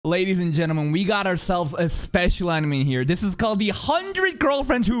Ladies and gentlemen, we got ourselves a special anime here. This is called the 100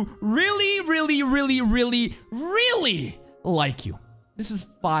 Girlfriends Who Really Like You. This is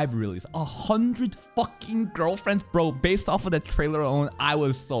 5 reallys. 100 fucking girlfriends. Bro, based off of the trailer alone, I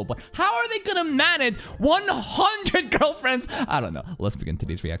was so blown. How are they gonna manage 100 girlfriends? I don't know. Let's begin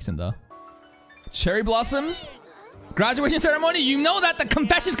today's reaction though. Cherry blossoms? Graduation ceremony? You know that the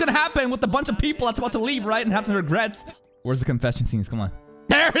confession's gonna happen with a bunch of people that's about to leave, right? And have some regrets. Where's the confession scenes? Come on.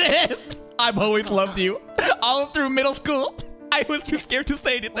 There it is! I've always loved you. All through middle school. I was too scared to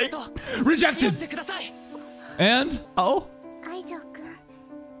say anything. Rejected! And? Oh?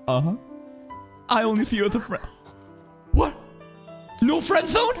 Uh-huh. I only see you as a friend. What? No friend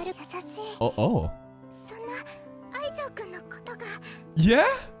zone? Oh. Yeah?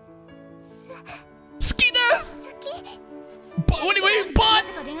 Ski desu! But what do you mean, but?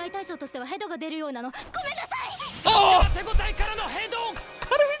 Oh!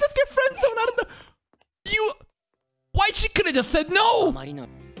 How do we just get friend zone out of the... You... Why she could have just said no?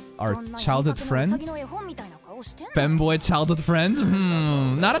 Our childhood friend? Femboy childhood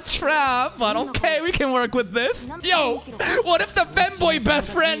friend? Not a trap, but okay, we can work with this. Yo, what if the femboy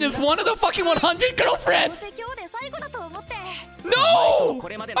best friend is one of the fucking 100 girlfriends? No!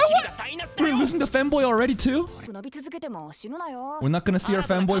 We're losing to femboy already too? We're not gonna see our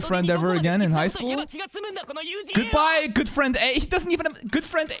femboy friend ever again in high school? Goodbye, good friend A. He doesn't even have good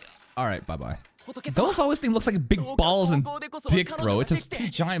friend A. Alright, bye-bye. Those always thing looks like big balls and dick, bro. It's just 2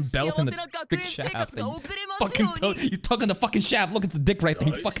 giant bells and a big shaft. And fucking you tugging the fucking shaft. Look at the dick right there.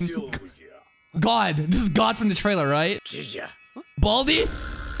 You fucking God. This is God from the trailer, right? Baldy?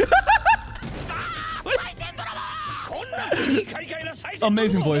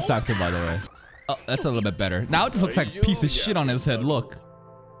 Amazing voice actor, by the way. Oh, that's a little bit better. Now it just looks like a piece of shit on his head. Look.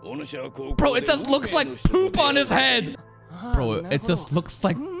 Bro, it just looks like poop on his head. Bro, it just looks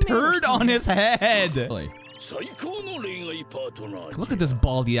like turd on his head. Look at this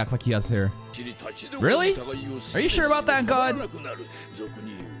baldy act like he has hair. Really? Are you sure about that, God?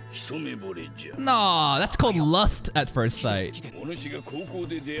 No, that's called lust at first sight.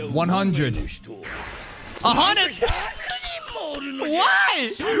 100. 100?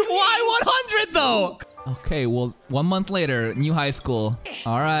 Why? Why 100 though? Okay, well, 1 month later, new high school.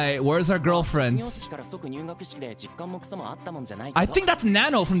 Alright, where's our girlfriends? I think that's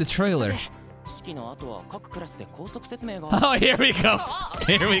Nano from the trailer. Oh, here we go.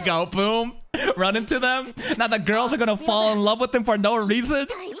 Here we go. Boom. Run into them. Now the girls are gonna fall in love with him for no reason.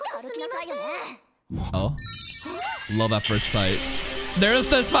 Oh. Love at first sight. There's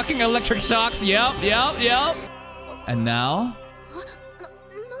the fucking electric shocks. Yep. And now?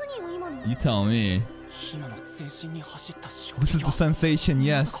 You tell me. This is the sensation,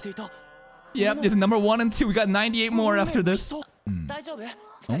 yes. Yep, there's number 1 and 2. We got 98 more after this.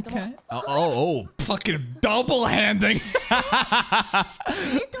 Okay. Oh, fucking double-handing.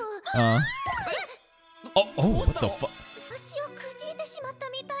 What the fuck?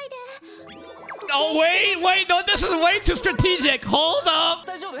 Oh, wait, no, this is way too strategic. Hold up.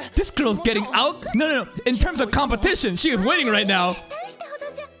 This girl's getting out. No. In terms of competition, she is winning right now.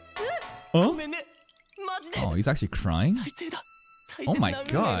 Huh? Oh, he's actually crying? Oh my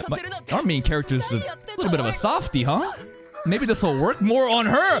god. Our main character is a little bit of a softie, huh? Maybe this will work more on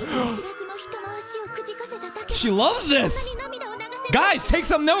her. She loves this. Guys, take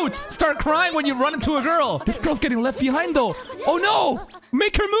some notes. Start crying when you run into a girl. This girl's getting left behind though. Oh no.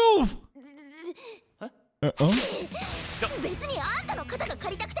 Make her move.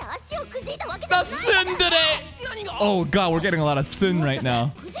 Oh god, we're getting a lot of sun right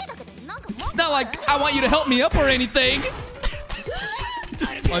now. It's not like I want you to help me up or anything.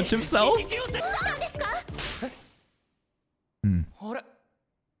 Just punch himself.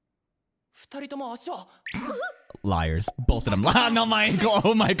 Liars. Both of them. No, my ankle.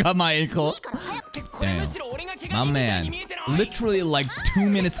 Oh my god, my ankle. Damn. My man. Literally like 2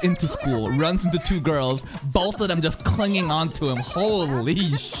 minutes into school. Runs into 2 girls. Both of them just clinging onto him.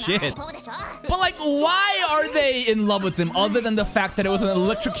 Holy shit. But like, why are they in love with him other than the fact that it was an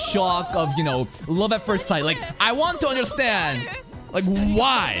electric shock of, you know, love at first sight? Like, I want to understand. Like,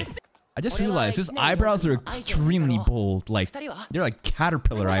 why? I just realized his eyebrows are extremely bold. Like, they're like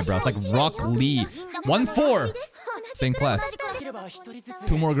caterpillar eyebrows. Like Rock Lee. 1-4. Same class.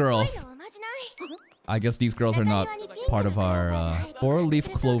 2 more girls. I guess these girls are not part of our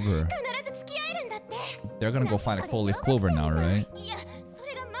 4-leaf clover. They're gonna go find a 4-leaf clover now, right?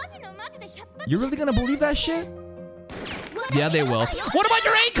 You're really gonna believe that shit? Yeah, they will. What about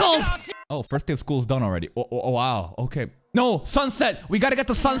your ankles? Oh, first day of school's done already. Oh, wow. Okay. No, sunset. We gotta get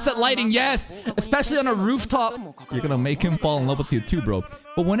the sunset lighting. Yes, especially on a rooftop. You're gonna make him fall in love with you too, bro.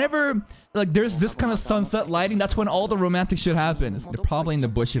 But whenever like there's this kind of sunset lighting, that's when all the romantic shit happens. They're probably in the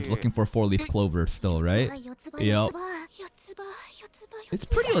bushes looking for 4-leaf clover still, right? Yep. It's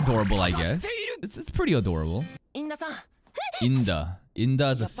pretty adorable, I guess. It's pretty adorable. Inda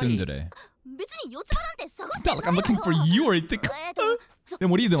the tsundere. It's not like I'm looking for you or anything. Then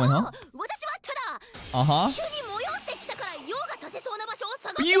what are you doing, huh? Uh-huh.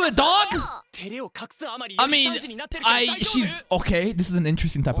 You a dog? I mean, she's... Okay, this is an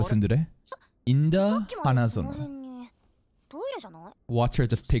interesting type of tsundere. Inda hanazono. Watch her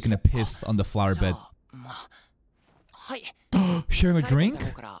just taking a piss on the flower bed. Sharing a drink?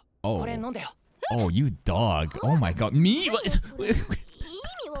 Oh. Oh, you dog. Oh my god. Me?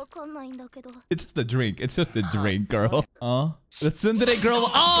 It's just a drink. It's just a drink, girl. The tsundere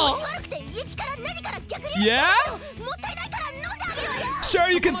girl. Oh! Yeah? Sure,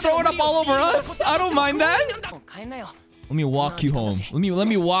 you can throw it up all over us. I don't mind that. Let me walk you home. Let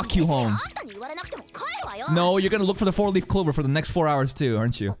me walk you home. No, you're gonna look for the 4-leaf clover for the next 4 hours too,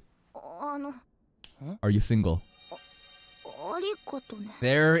 aren't you? Are you single?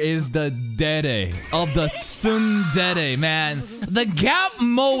 There is the dere of the tsundere, man. The gap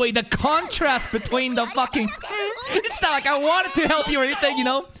moe, the contrast between the fucking... It's not like I wanted to help you or anything, you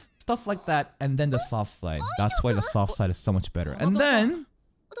know? Stuff like that. And then the soft side. That's why the soft side is so much better. And then...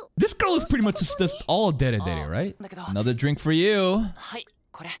 This girl is pretty much just all dere, right? Another drink for you.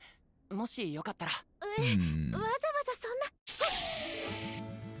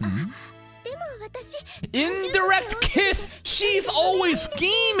 Indirect kiss! She's always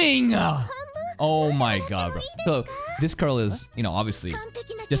scheming! Oh my god, bro. So, this girl is, you know, obviously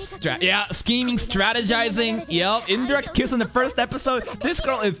just scheming, strategizing. Yep, indirect kiss in the first episode. This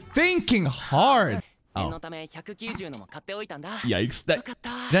girl is thinking hard. Oh. Yikes.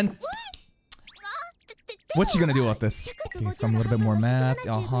 Then... What's she gonna do about this? Okay, some little bit more math.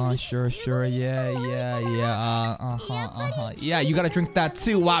 Sure. Yeah. Yeah, you gotta drink that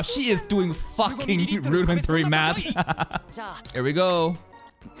too. Wow, she is doing fucking rudimentary math. Here we go.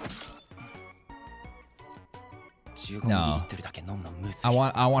 No. I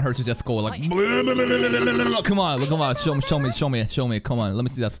want her to just go like... Come on. Show me. Come on, let me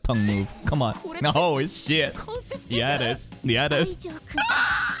see that tongue move. Come on. No, shit. Yeah, it is.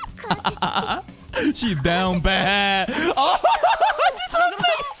 She's down bad. Oh,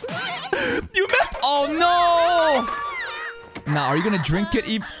 you missed. Oh no. Now, are you gonna drink it?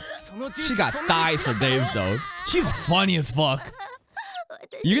 She got thighs for days though. She's funny as fuck.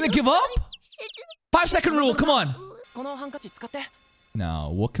 You gonna give up? 5-second rule. Come on. Now,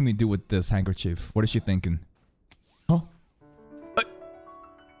 what can we do with this handkerchief? What is she thinking? Huh?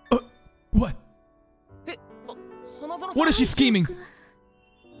 What? What is she scheming?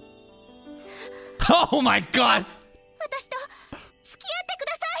 Oh my god!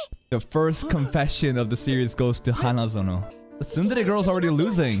 The first confession of the series goes to Hanazono. The tsundere girl's already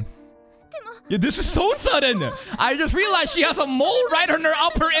losing. Yeah, this is so sudden! I just realized she has a mole right on her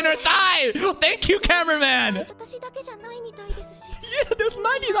upper inner thigh! Thank you, cameraman! Yeah, there's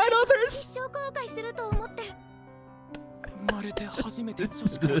 99 others!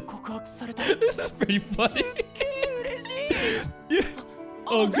 This is pretty funny. Yeah.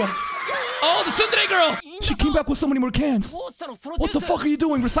 Oh god. Oh, the tsundere girl! She came back with so many more cans. What the fuck are you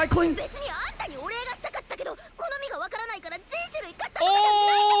doing? Recycling?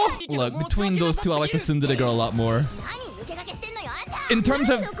 Oh! Look, between those two, I like the tsundere girl a lot more. In terms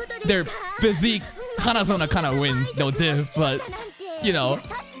of their physique, Hanazono kind of wins, no diff, but, you know.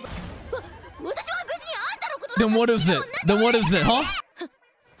 Then what is it? Huh?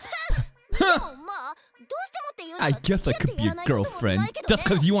 I guess I could be your girlfriend, just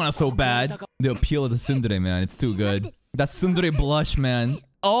cause you want it so bad. The appeal of the tsundere, man, it's too good. That tsundere blush, man.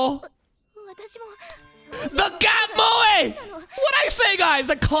 Oh! The gap moe! What'd I say, guys?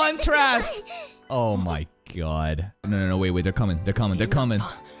 The contrast! Oh my god. No, wait, they're coming. They're coming, wait.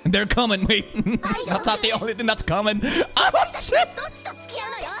 That's not the only thing that's coming. Oh, shit!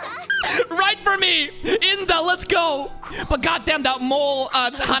 Right for me! Inda, let's go! But goddamn, that mole,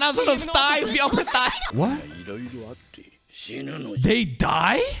 Hanazono's thighs, the upper thigh. What? They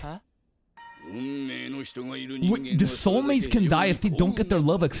die? Wait, the soulmates can die if they don't get their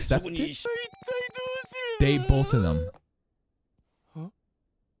love accepted? They, both of them.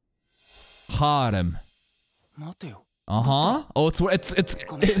 Harem. Oh, it's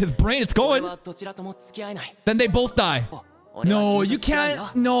his brain, it's going. Then they both die. No, you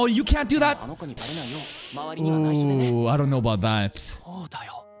can't. No, you can't do that. Ooh, I don't know about that.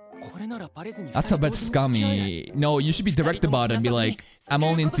 That's a bit scummy. No, you should be direct about it and be like, I'm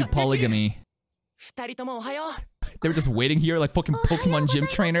only into polygamy. They're just waiting here like fucking Pokemon gym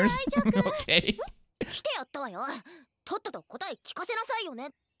trainers. Okay.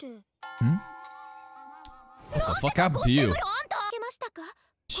 What the fuck happened to you?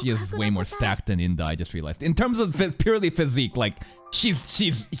 She is way more stacked than Inda, I just realized. In terms of purely physique, like,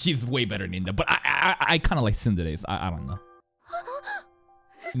 she's way better than Inda. But I kind of like Tsundere's. I don't know.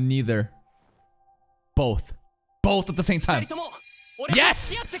 Neither. Both. Both at the same time.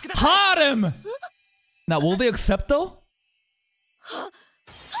 Yes! Harem! Now, will they accept though?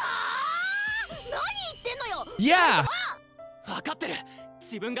 Yeah!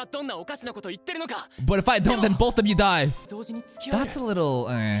 But if I don't, then both of you die. That's a little...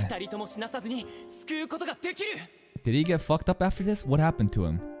 Did he get fucked up after this? What happened to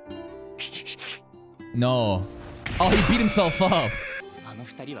him? No. Oh, he beat himself up.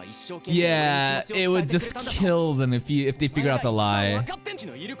 Yeah, it would just kill them if they figure out the lie.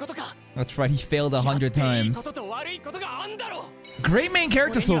 That's right, he failed 100 times. Great main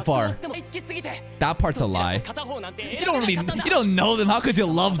character so far. That part's a lie. You don't know them. How could you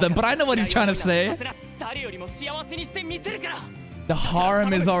love them? But I know what he's trying to say. The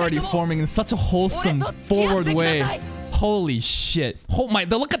harem is already forming in such a wholesome, forward way. Holy shit. Oh my,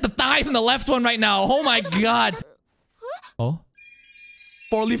 look at the thighs in the left one right now. Oh my god. Oh.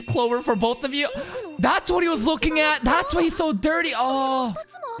 4-leaf clover for both of you. That's what he was looking at. That's why he's so dirty. Oh.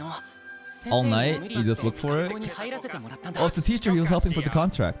 All night, you just look for it. Oh, it's the teacher. He was helping for the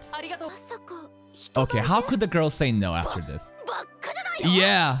contracts. Okay, how could the girl say no after this?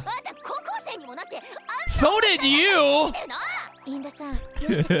 Yeah. So did you.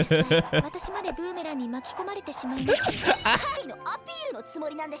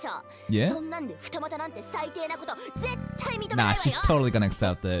 Yeah? Nah, she's totally gonna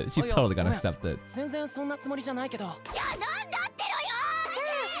accept it. She's totally gonna accept it.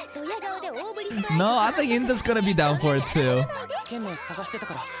 No, I think Inda's gonna be down for it too.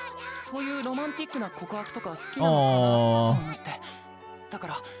 Aww.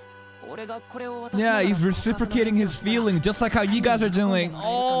 Yeah, he's reciprocating his feeling just like how you guys are doing.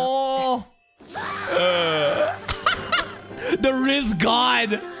 Oh. The Riz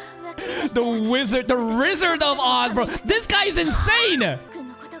God. The wizard of Oz, bro. This guy is insane.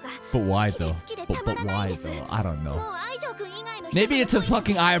 But why though? But why though? I don't know. Maybe it's his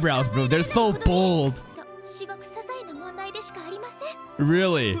fucking eyebrows, bro. They're so bold.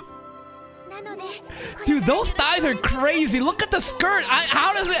 Really? Dude, those thighs are crazy. Look at the skirt.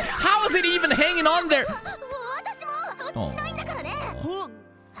 How is it even hanging on there? Oh.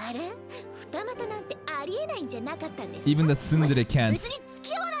 Even the tsundere can't.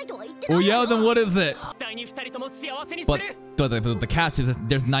 Oh yeah, then what is it? But the catch is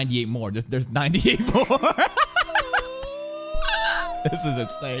there's 98 more. There's 98 more. This is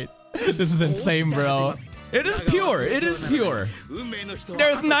insane. This is insane, bro. It is pure. It is pure.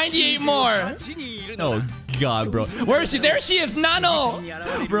 There's 98 more. Oh god, bro. Where is she? There she is, Nano.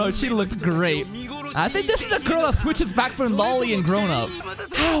 Bro, she looks great. I think this is the girl that switches back from Lolly and Grown Up.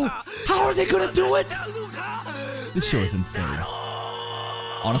 How are they gonna do it? This show is insane.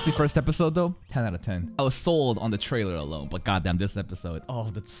 Honestly, first episode though, 10 out of 10. I was sold on the trailer alone, but goddamn, this episode. Oh,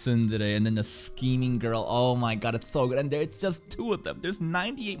 the tsundere and then the scheming girl. Oh my god, it's so good. And it's just 2 of them. There's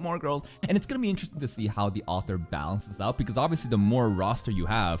 98 more girls. And it's gonna be interesting to see how the author balances out, because obviously the more roster you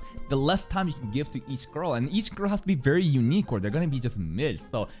have, the less time you can give to each girl. And each girl has to be very unique or they're gonna be just mid.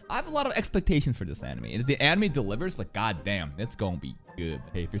 So I have a lot of expectations for this anime. And if the anime delivers, but goddamn, it's gonna be good.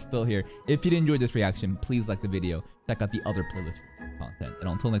 Hey, if you're still here, if you did enjoy this reaction, please like the video. Check out the other playlist for content. And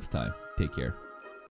until next time, take care.